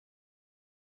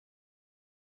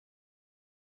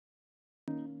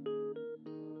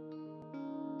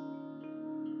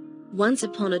Once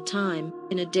upon a time,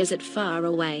 in a desert far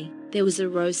away, there was a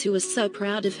rose who was so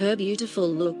proud of her beautiful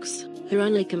looks. Her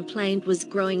only complaint was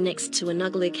growing next to an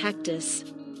ugly cactus.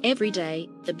 Every day,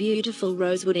 the beautiful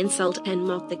rose would insult and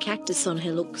mock the cactus on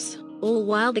her looks, all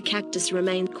while the cactus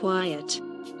remained quiet.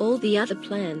 All the other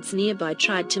plants nearby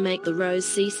tried to make the rose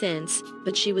see sense,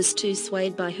 but she was too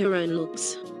swayed by her own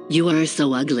looks. You are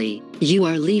so ugly. You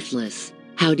are leafless.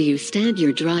 How do you stand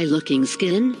your dry-looking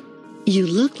skin? You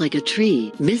look like a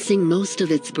tree, missing most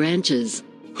of its branches.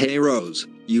 Hey Rose,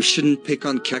 you shouldn't pick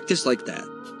on cactus like that.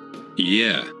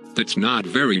 Yeah, that's not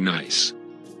very nice.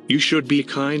 You should be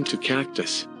kind to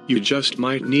cactus. You just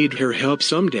might need her help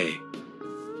someday.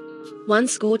 One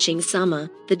scorching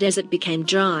summer, the desert became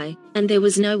dry, and there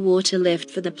was no water left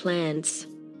for the plants.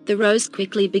 The rose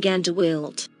quickly began to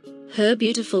wilt. Her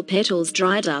beautiful petals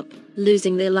dried up,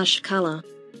 losing their lush color.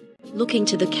 Looking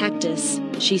to the cactus,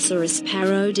 she saw a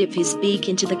sparrow dip his beak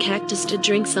into the cactus to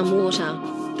drink some water.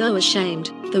 Though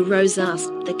ashamed, the rose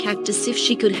asked the cactus if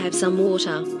she could have some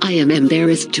water. I am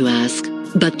embarrassed to ask,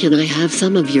 but can I have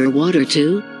some of your water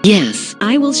too? Yes.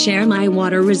 I will share my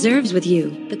water reserves with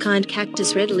you. The kind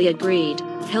cactus readily agreed,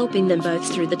 helping them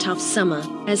both through the tough summer,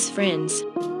 as friends.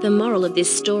 The moral of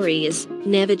this story is,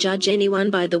 never judge anyone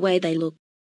by the way they look.